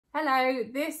Hello,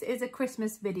 this is a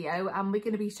Christmas video and we're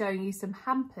going to be showing you some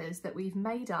hampers that we've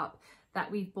made up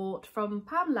that we've bought from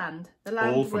Poundland. The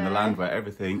land all from the land where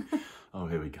everything, oh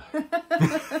here we go,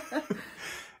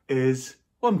 is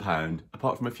 £1,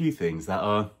 apart from a few things that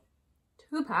are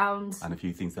 £2 and a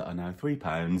few things that are now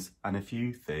 £3 and a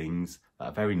few things that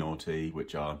are very naughty,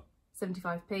 which are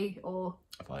 75p or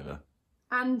a fiver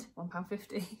and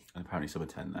 £1.50. and apparently some are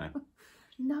 10 now.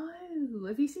 No,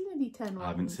 have you seen any 10 ones? I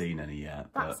haven't seen any yet,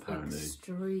 That's but apparently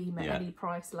extreme at any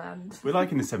price land. we're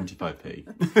liking the 75p.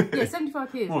 Yeah,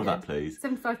 75p is more of good. that please.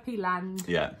 75p land.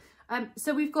 Yeah.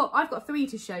 So I've got 3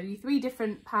 to show you, 3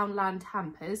 different Poundland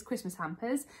hampers, Christmas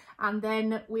hampers, and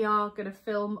then we are going to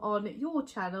film on your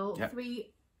channel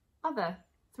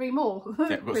 3 more. Yeah,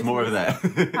 we've got some more over there.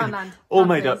 Poundland all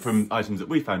hampers. made up from items that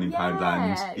we found in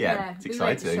Poundland. Yeah, it's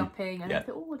exciting. We went shopping and I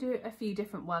thought, oh, we'll do a few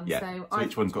different ones. Yeah. So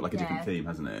each one's got like a different theme,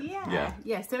 hasn't it?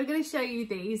 Yeah. So we're going to show you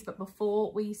these, but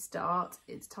before we start,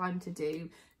 it's time to do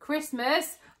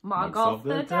Christmas mug of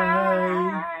the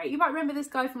day. You might remember this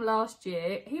guy from last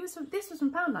year. This was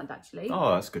from Poundland actually.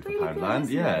 Oh, that's good for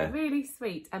Poundland. Yeah, really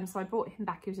sweet. So I brought him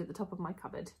back. He was at the top of my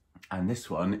cupboard. And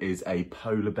this one is a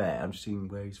polar bear. I'm just seeing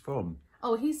where he's from.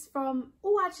 Oh, he's from.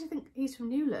 Oh, I actually think he's from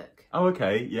New Look. Oh,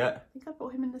 okay. Yeah. I think I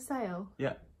bought him in the sale.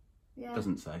 Yeah. Yeah.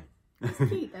 Doesn't say. He's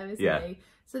cute though, isn't he?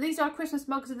 So these are our Christmas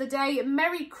mugs of the day.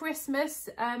 Merry Christmas.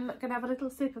 Gonna have a little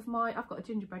sip of I've got a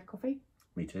gingerbread coffee.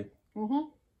 Me too.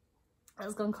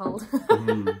 That's gone cold.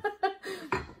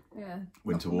 Yeah.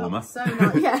 Winter warmer. So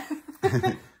nice.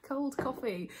 Yeah. Cold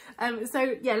coffee.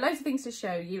 So yeah, loads of things to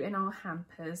show you in our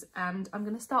hampers, and I'm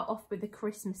going to start off with the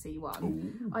Christmassy one.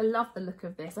 Ooh. I love the look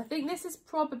of this. I think this is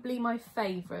probably my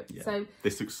favourite. Yeah. So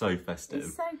this looks so festive.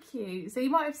 It's so cute. So you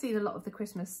might have seen a lot of the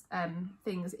Christmas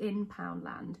things in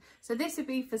Poundland. So this would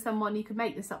be for someone, you could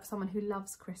make this up for someone who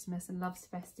loves Christmas and loves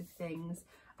festive things.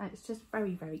 It's just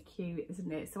very, very cute,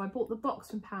 isn't it? So I bought the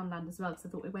box from Poundland as well because I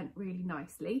thought it went really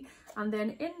nicely. And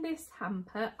then in this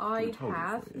hamper, I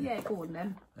have... Yeah, go on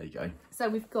then. There you go. So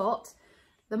we've got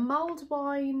the mulled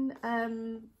wine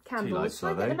candles. Shall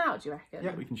I get them out, do you reckon?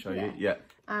 Yeah, we can show you. Yeah.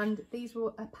 And these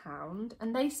were £1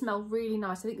 and they smell really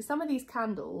nice. I think some of these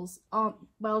candles aren't...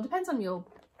 Well, it depends on your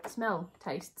smell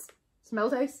tastes.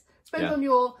 Depends on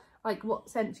your... like what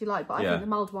scent you like, but I think the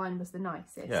mulled wine was the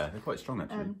nicest. Yeah, they're quite strong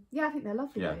actually. Yeah, I think they're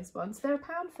lovely, those ones. They're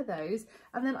 £1 for those.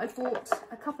 And then I bought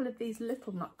a couple of these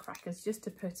little nutcrackers just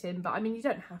to put in, but I mean, you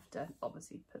don't have to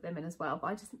obviously put them in as well, but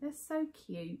I just think they're so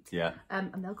cute. Yeah.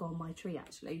 And they'll go on my tree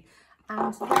actually.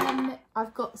 And then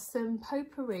I've got some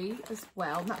potpourri as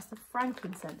well, and that's the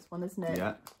frankincense one, isn't it?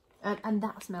 Yeah. And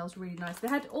that smells really nice. They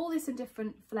had all this in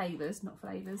different flavours,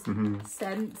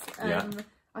 scents.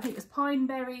 I think it was pine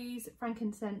berries,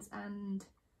 frankincense and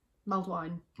mulled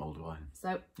wine.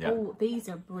 So these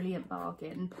are a brilliant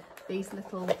bargain. These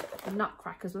little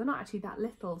nutcrackers, well, they're not actually that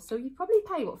little. So you probably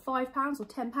pay, what, £5 or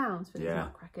 £10 for these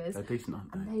nutcrackers. They're decent,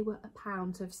 aren't they? And they were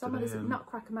 £1. So if someone is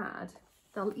nutcracker mad,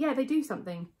 they do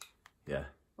something. Yeah.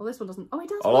 Well, this one doesn't. Oh, it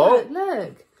does work.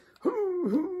 Look.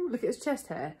 Look at his chest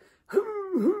hair.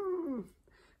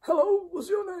 Hello, what's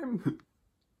your name?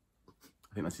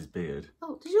 I think that's his beard.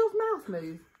 Oh, does your mouth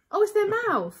move? Oh, it's their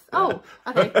mouth. Oh,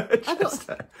 okay.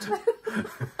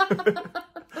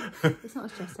 It's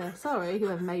not a chest hair. Sorry,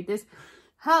 whoever made this.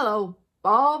 Hello,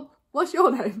 Bob. What's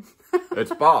your name?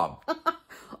 It's Bob.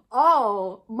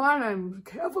 Oh, my name's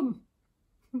Kevin.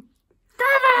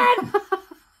 Kevin!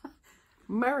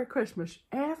 Merry Christmas,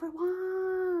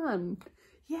 everyone.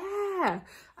 Yeah,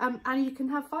 and you can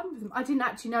have fun with them. I didn't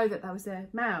actually know that was a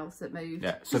mouse that moved.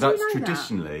 Yeah, so that's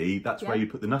traditionally, that's where you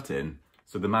put the nut in.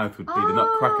 So the mouth would be the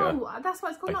nutcracker. Oh, that's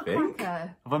why it's called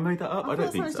nutcracker. Have I made that up? I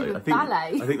don't think so. I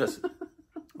think that's...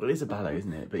 Well, it is a ballet,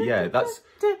 isn't it? But yeah,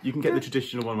 you can get the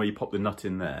traditional one where you pop the nut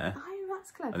in there. Oh,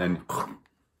 that's clever. And then...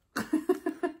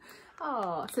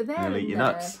 Oh, so they're in there.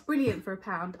 Nuts. Brilliant for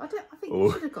 £1. I think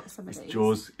you should have got some of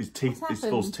these. His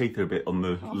false teeth are a bit on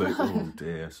the look. Oh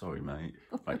dear, sorry mate.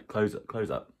 Right, close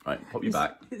up. Right, pop your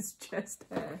back. His chest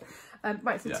hair.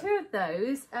 Right, so 2 of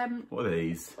those. What are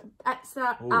these? That's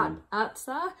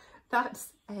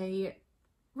a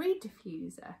reed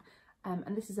diffuser.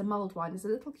 And this is a mulled wine. There's a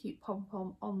little cute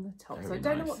pom-pom on the top. So I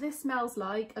don't know what this smells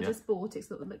like. I just bought it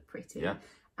so it would look pretty. Yeah.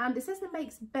 And it says it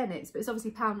makes Bennett's, but it's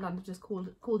obviously Poundland have just called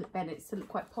it Bennett's to look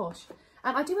quite posh.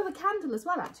 And I do have a candle as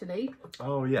well, actually.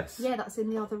 Oh, yes. Yeah, that's in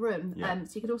the other room.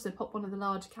 So you could also pop one of the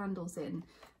large candles in.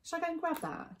 Should I go and grab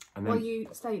that while you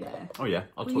stay there? Oh, yeah.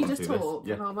 Will you just talk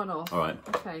and I'll run off? All right.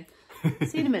 Okay.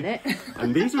 See you in a minute.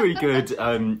 And these are really good.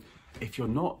 If you're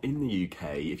not in the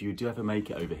UK, if you do ever make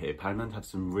it over here, Poundland have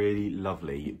some really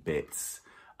lovely bits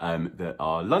that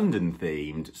are London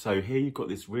themed. So here you've got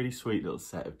this really sweet little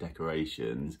set of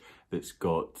decorations that's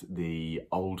got the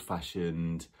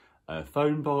old-fashioned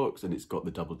phone box, and it's got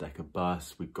the double-decker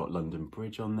bus. We've got London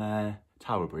Bridge on there,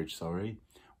 Tower Bridge, sorry.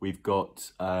 We've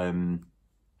got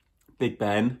Big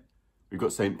Ben, we've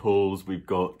got St Paul's, we've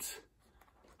got,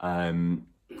 how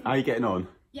are you getting on?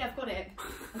 Yeah, I've got it.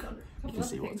 You can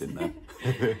see what's in there.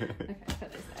 Okay,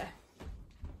 put those there.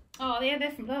 Oh, yeah,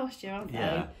 they're from last year, aren't they?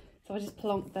 Yeah. So I just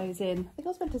plonked those in. I think I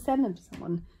was meant to send them to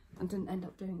someone and didn't end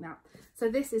up doing that. So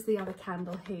this is the other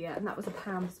candle here, and that was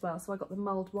 £1 as well. So I got the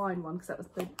mulled wine one because that was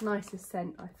the nicest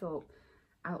scent, I thought,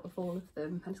 out of all of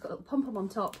them. And it's got a little pom-pom on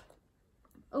top.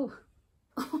 Oh.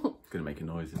 It's going to make a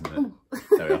noise, isn't it? Oh.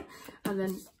 There we are. And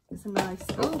then it's a nice,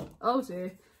 oh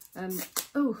dear.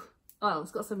 Well,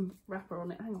 it's got some wrapper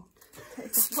on it. Hang on.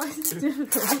 Why is this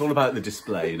difficult? It's all about the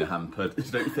display in a hamper,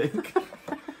 don't you think?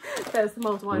 There's the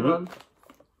mulled wine one.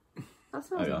 That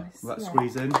smells nice. Will that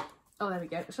squeeze in? Oh, there we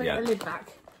go. Shall I get the lid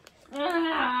back?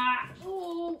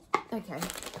 Okay,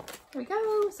 there we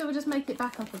go. So we'll just make it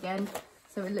back up again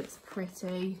so it looks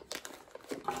pretty.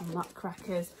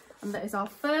 Nutcrackers. And that is our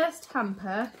first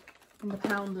hamper in the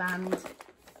Poundland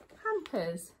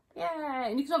Hampers. Yay!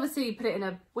 And you can obviously put it in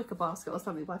a wicker basket or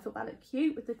something, but I thought that looked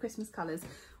cute with the Christmas colours.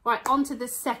 Right, on to the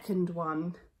second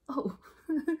one. Oh,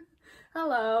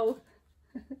 hello.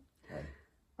 Okay.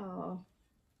 Oh.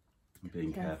 I'm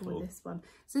being careful with this one.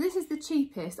 So this is the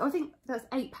cheapest. I think that's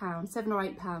 £8, £7 or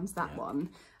 £8, that one.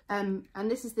 And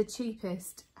this is the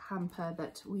cheapest hamper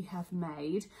that we have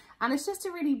made. And it's just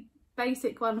a really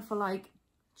basic one for like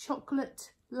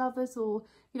chocolate lovers, or,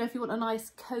 you know, if you want a nice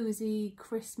cozy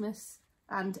Christmas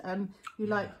and you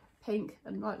like pink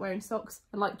and like wearing socks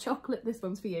and like chocolate, this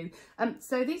one's for you.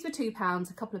 So these were £2,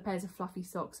 a couple of pairs of fluffy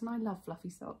socks, and I love fluffy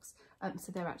socks,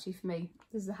 so they're actually for me.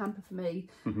 This is a hamper for me.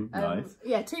 Nice.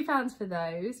 Yeah, £2 for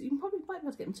those. You can probably might be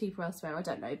able to get them cheaper elsewhere, I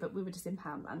don't know, but we were just in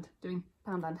Poundland doing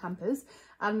Poundland hampers.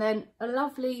 And then a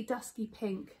lovely dusky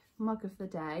pink mug of the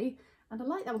day, and I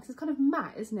like that one because it's kind of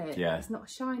matte, isn't it? Yeah, it's not a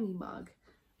shiny mug.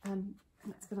 And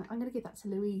I'm going to give that to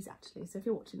Louise, actually. So if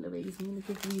you're watching, Louise, I'm going to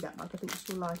give you that mug. I think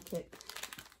she'll like it.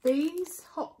 These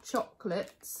hot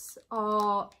chocolates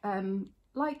are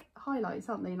like highlights,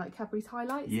 aren't they? Like Cadbury's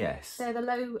highlights. Yes. They're the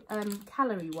low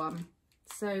calorie one.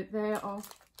 So they are.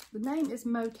 The name is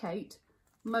McCabe,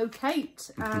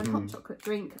 and hot chocolate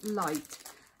drink light.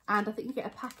 And I think you get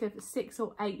a pack of 6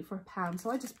 or 8 for £1. So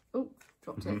I just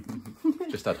dropped it.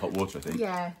 Just add hot water, I think.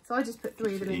 Yeah, so I just put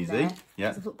 3 of them in there. Yeah.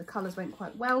 I thought the colours went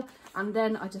quite well. And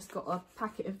then I just got a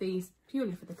packet of these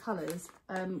purely for the colours.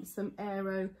 Some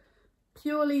Aero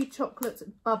purely chocolate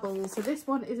bubbles. So this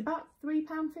one is about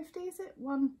 £3.50, is it?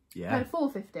 Yeah. No,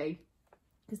 £4.50.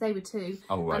 Because they were 2.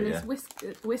 Oh, right, and this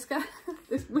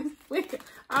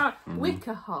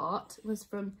wicker heart was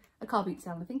from a car boot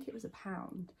sale. I think it was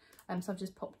 £1. So I've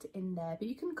just popped it in there, but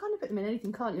you can kind of put them in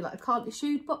anything, can't you? Like a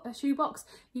shoe box.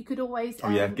 You could always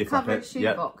cover a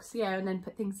shoe box, and then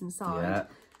put things inside. Yeah.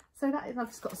 So that is, I've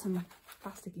just got some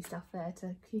plasticky stuff there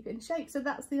to keep it in shape. So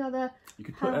that's the other. You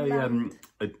could put a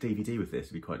DVD with this.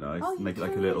 It'd be quite nice. Oh, make it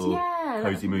like a little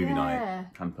cozy movie night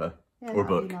hamper, or a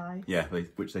book. Nice. Yeah,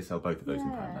 which they sell both of those in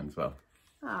Poundland as well.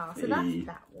 Ah, so that's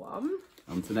that one.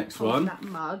 On to the next one. That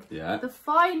mug. Yeah. The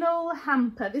final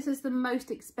hamper. This is the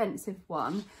most expensive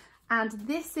one. And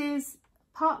this is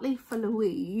partly for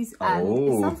Louise,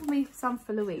 and some for me, some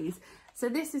for Louise. So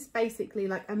this is basically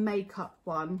like a makeup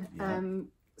one. Yeah.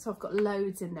 So I've got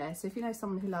loads in there. So if you know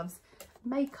someone who loves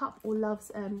makeup or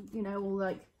loves, you know, all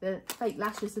like the fake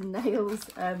lashes and nails,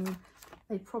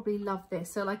 they probably love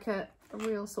this. So like a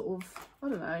real sort of, I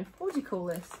don't know, what would you call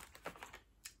this?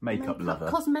 Makeup lover.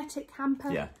 Cosmetic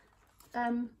hamper. Yeah.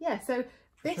 Yeah, so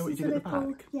this is a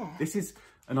little, This is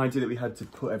an idea that we had to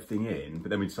put everything in, but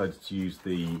then we decided to use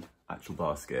the actual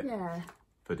basket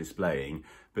for displaying.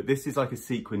 But this is like a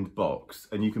sequined box,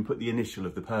 and you can put the initial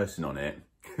of the person on it.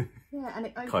 Yeah, and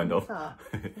it opens kind of up.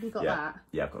 Have you got that?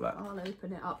 Yeah, I've got that. I'll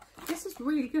open it up. This is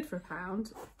really good for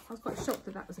 £1. I was quite shocked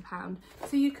that that was £1.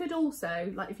 So you could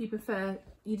also, like, if you prefer,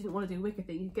 you didn't want to do a wicker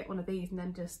thing, you could get one of these and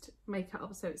then just make it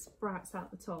up so it sprouts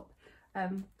out the top.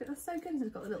 But that's so good.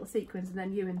 It's got the little sequins, and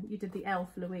then you did the elf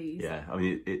Louise. Yeah, I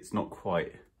mean it's not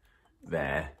quite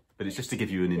there, but it's just to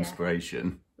give you an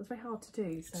inspiration. It's very hard to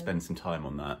do. So spend some time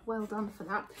on that. Well done for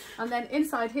that. And then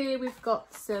inside here we've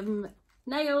got some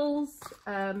nails,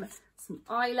 some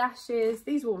eyelashes.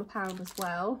 These are all £1 as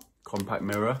well. Compact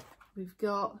mirror. We've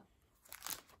got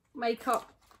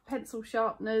makeup, pencil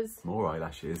sharpeners. More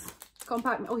eyelashes.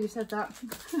 Compact. Oh, you said that.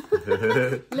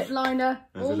 Lip liner.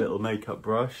 There's a little makeup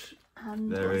brush.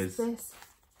 And there is this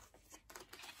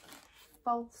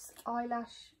false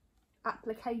eyelash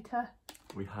applicator.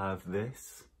 We have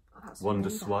this. Oh, that's Wonder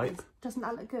really Swipe. nice. Doesn't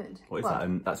that look good? What is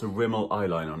that? That's a Rimmel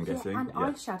eyeliner, I'm yeah, guessing. And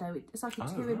eyeshadow. It's like a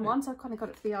two-in-one, so I've kind of got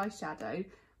it for the eyeshadow.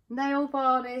 Nail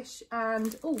varnish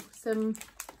and some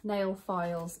nail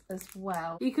files as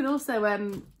well. You can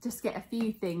also just get a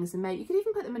few things and you can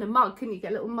even put them in a mug, couldn't you?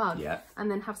 Get a little mug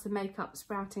and then have some makeup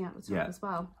sprouting out the top as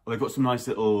well. Well, they've got some nice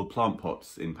little plant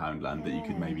pots in Poundland that you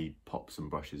could maybe pop some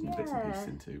brushes and bits and pieces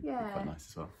into. Yeah. Quite nice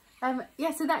as well.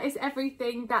 Yeah, so that is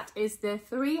everything. That is the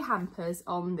 3 hampers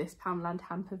on this Poundland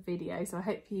hamper video. So I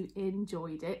hope you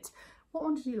enjoyed it. What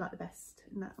one did you like the best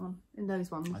in that one? In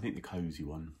those ones? I think the cosy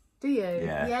one. Do you?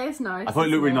 Yeah, it's nice. I thought it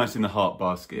looked really nice in the heart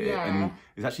basket. Yeah. And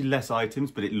it's actually less items,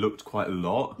 but it looked quite a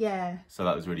lot. Yeah. So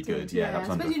that was really good. Yeah, that was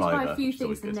under a fiver. Especially you try a few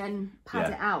things and good. Then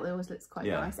pad it out. It always looks quite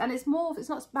nice. And it's not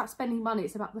about spending money.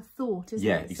 It's about the thought, isn't it?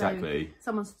 Yeah, exactly. So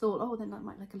someone's thought, oh, then I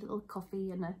might like a little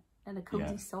coffee and a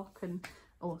cozy sock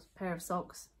or a pair of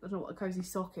socks. I don't know what a cozy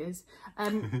sock is.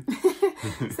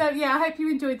 So yeah, I hope you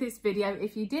enjoyed this video.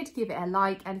 If you did, give it a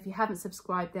like, and if you haven't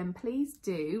subscribed, then please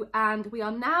do. And we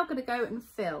are now going to go and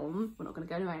film. We're not going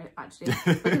to go anywhere, actually.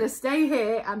 We're going to stay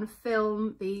here and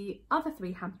film the other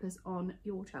 3 hampers on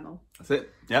your channel. That's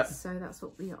it. Yep. So that's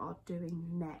what we are doing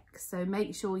next. So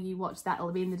make sure you watch that.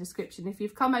 It'll be in the description. If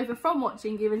you've come over from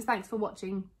watching Givens, thanks for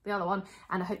watching the other one,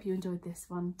 and I hope you enjoyed this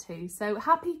one too. So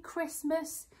happy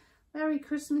Christmas. Merry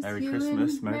Christmas, Merry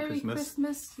Christmas, Merry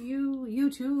Christmas, you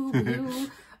too,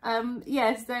 you.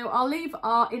 Yeah, so I'll leave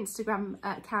our Instagram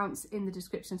accounts in the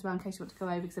description as well in case you want to go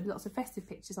over, because there's lots of festive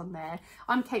pictures on there.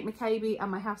 I'm Kate McCabe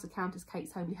and my house account is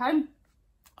Kate's Homely Home.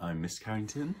 I'm Mr.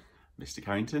 Carrington, Mr.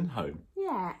 Carrington Home.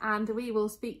 Yeah, and we will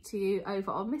speak to you over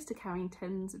on Mr.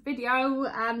 Carrington's video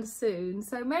and soon.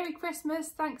 So Merry Christmas,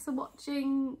 thanks for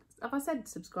watching. Have I said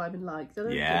subscribe and like?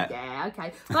 Yeah. Yeah,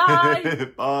 okay.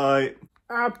 Bye. Bye.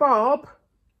 Bob,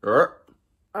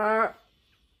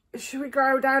 should we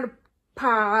go down to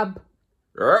pub?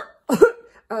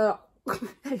 Have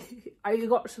you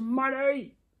got some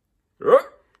money?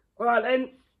 Right then,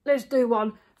 let's do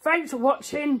one. Thanks for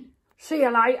watching. See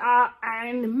you later,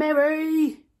 and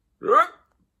Merry...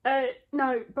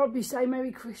 no, probably say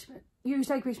Merry Christmas. You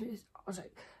say Christmas. I'll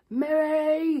say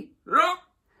Merry...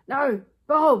 No,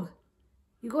 Bob,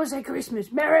 you gotta say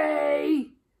Christmas.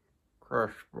 Merry...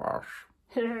 Christmas.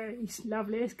 It's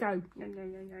lovely. Let's go.